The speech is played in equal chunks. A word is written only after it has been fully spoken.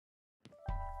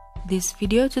This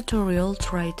video tutorial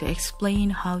tries to explain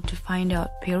how to find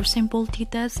out pure simple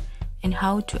t-test and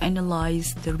how to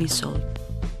analyze the result.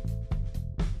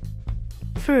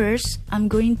 First, I'm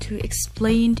going to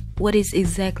explain what is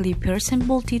exactly pure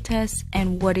simple t-test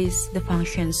and what is the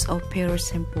functions of pure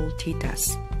simple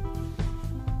t-test.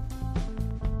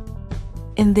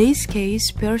 In this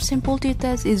case, pure simple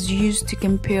t-test is used to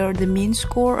compare the mean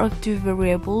score of two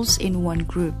variables in one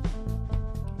group.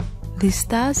 This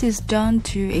task is done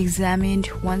to examine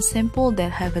one sample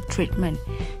that have a treatment,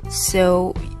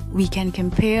 so we can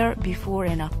compare before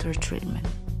and after treatment.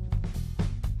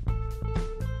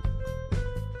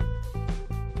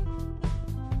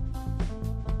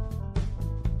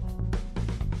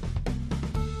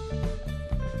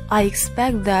 I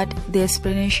expect that the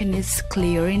explanation is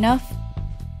clear enough,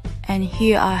 and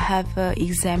here I have an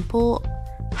example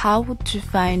how to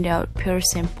find out pure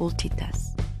simple t-test.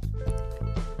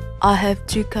 I have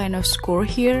two kind of score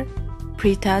here,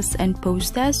 pre-test and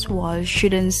post-test. While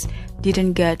students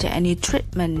didn't get any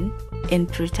treatment in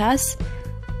pre-test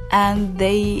and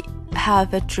they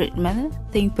have a treatment,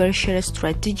 think per share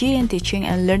strategy in teaching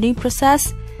and learning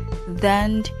process,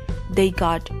 then they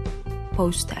got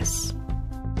post-test.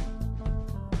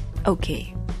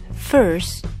 Okay,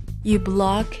 first you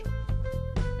block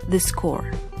the score.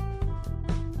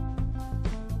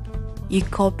 You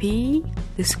copy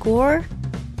the score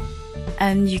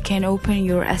and you can open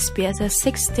your SPSS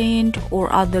 16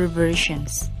 or other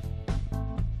versions.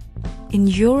 In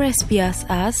your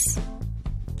SPSS,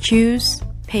 choose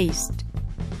Paste.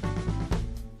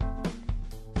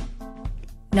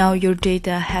 Now your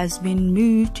data has been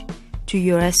moved to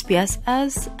your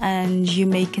SPSS and you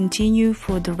may continue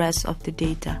for the rest of the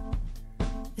data.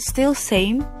 Still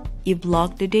same, you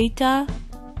block the data,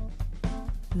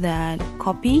 then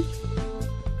copy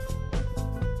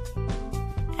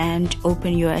and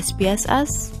open your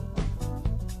SPSS,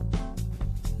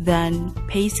 then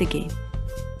paste again.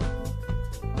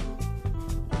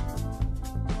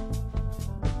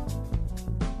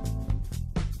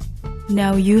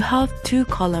 Now you have two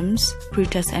columns,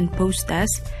 pre-test and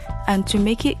post-test, and to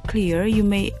make it clear, you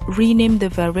may rename the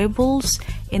variables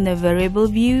in the variable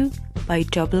view by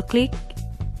double-click,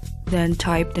 then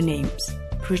type the names,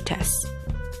 pre-test.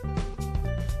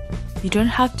 You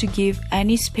don't have to give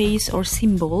any space or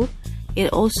symbol.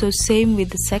 It also same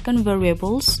with the second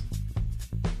variables.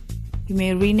 You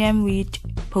may rename with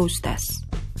post-test.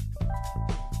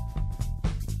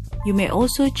 You may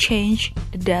also change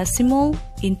the decimal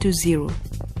into 0.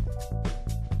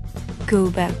 Go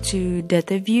back to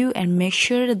data view and make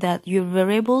sure that your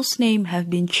variable's name have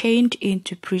been changed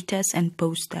into pre-test and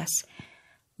post-test,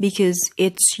 because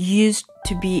it's used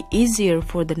to be easier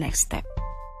for the next step.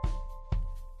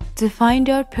 To find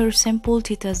out pure simple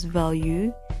t-test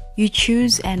value, you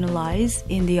choose Analyze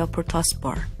in the upper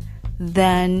taskbar,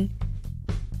 then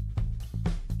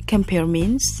Compare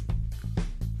Means,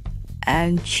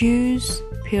 and choose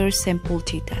Pure Simple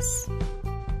t-test.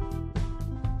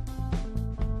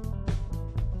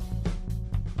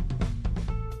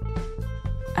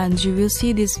 And you will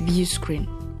see this view screen.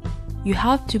 You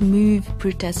have to move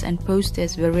pre-test and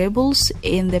post-test variables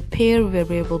in the pair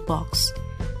variable box.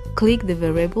 Click the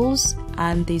variables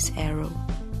and this arrow.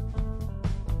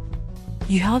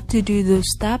 You have to do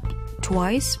those steps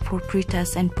twice for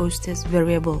pre-test and post-test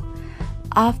variable.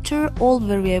 After all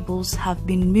variables have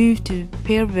been moved to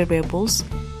pair variables,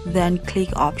 then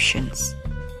click Options.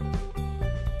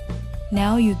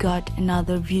 Now you got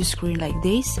another view screen like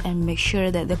this, and make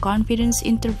sure that the confidence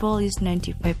interval is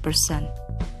 95%.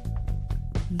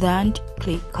 Then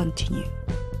click Continue.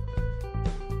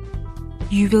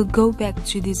 You will go back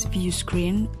to this view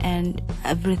screen and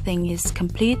everything is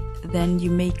complete, then you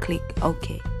may click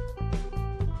OK.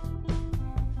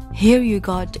 Here you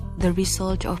got the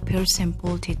result of pure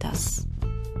simple t-test.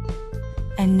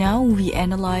 And now we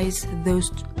analyze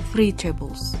those three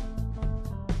tables.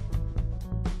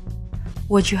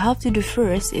 What you have to do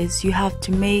first is you have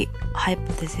to make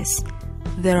hypothesis.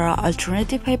 There are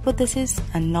alternative hypothesis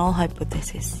and null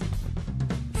hypothesis.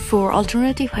 For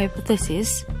alternative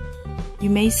hypothesis, you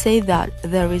may say that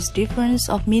there is difference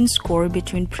of mean score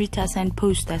between pre-test and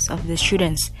post-test of the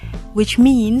students, which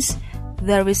means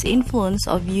there is influence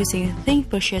of using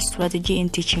think per share strategy in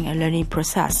teaching and learning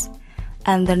process.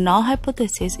 And the null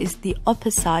hypothesis is the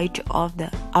opposite of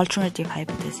the alternative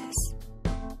hypothesis.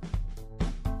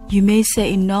 You may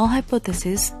say in null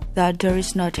hypothesis that there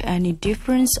is not any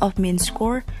difference of mean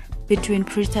score between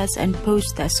pre-test and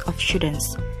post-test of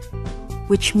students,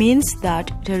 which means that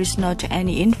there is not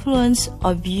any influence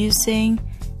of using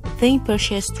think per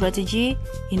share strategy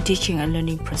in teaching and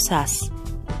learning process.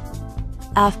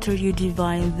 After you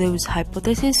define those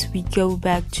hypotheses, we go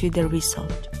back to the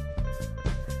result.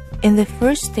 In the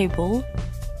first table,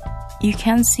 you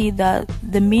can see that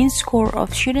the mean score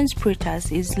of students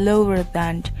pre-test is lower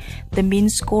than the mean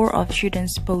score of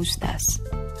students post-test.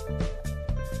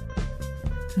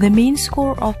 The mean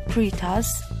score of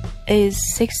pre-test is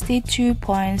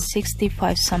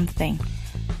 62.65 something,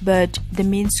 but the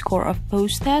mean score of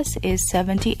post-test is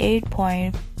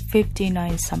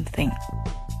 78.59 something.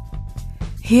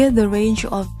 Here the range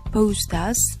of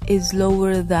post-test is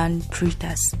lower than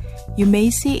pre-test. You may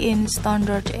see in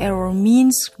standard error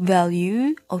means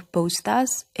value of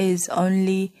post-test is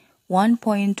only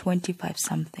 1.25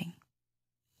 something.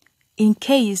 In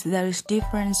case there is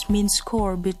difference mean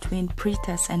score between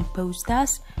pre-test and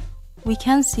post-test, we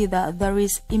can see that there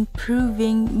is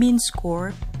improving mean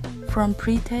score from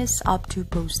pre-test up to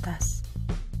post-test.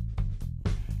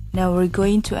 Now we're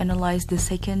going to analyze the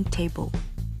second table.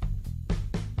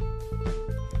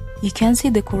 You can see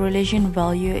the correlation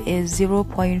value is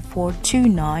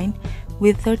 0.429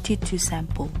 with 32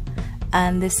 samples,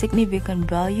 and the significant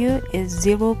value is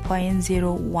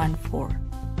 0.014.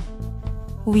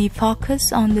 We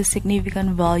focus on the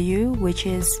significant value, which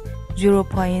is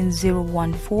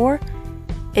 0.014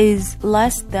 is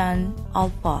less than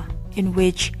alpha, in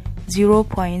which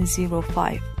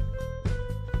 0.05.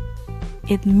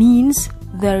 It means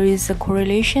there is a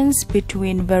correlation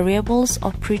between variables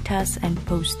of pre-test and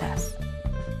post-test.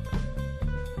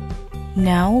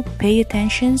 Now pay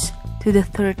attention to the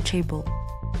third table.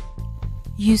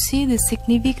 You see the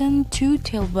significant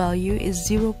two-tailed value is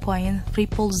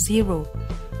 0.000,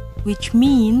 which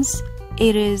means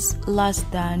it is less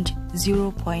than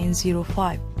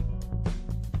 0.05.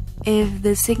 If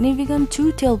the significant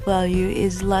two-tailed value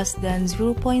is less than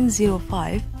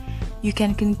 0.05, you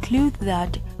can conclude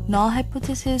that null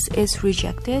hypothesis is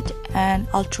rejected and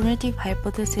alternative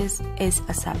hypothesis is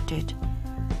accepted.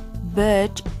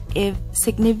 But if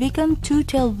significant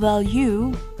two-tailed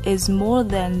value is more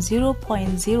than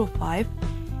 0.05,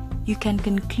 you can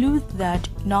conclude that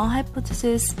null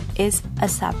hypothesis is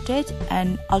accepted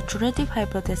and alternative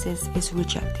hypothesis is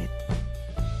rejected.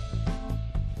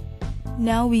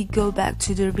 Now we go back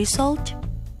to the result.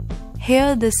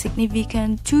 Here the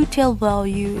significant two-tailed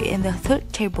value in the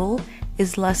third table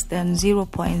is less than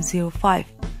 0.05,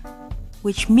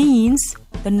 which means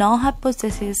the null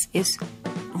hypothesis is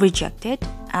rejected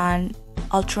and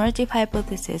alternative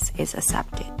hypothesis is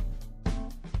accepted.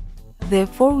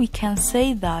 Therefore, we can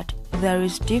say that there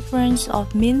is difference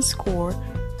of mean score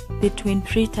between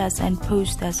pre-test and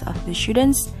post-test of the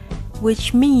students,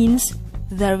 which means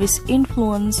there is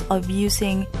influence of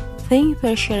using think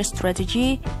per share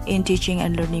strategy in teaching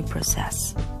and learning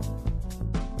process.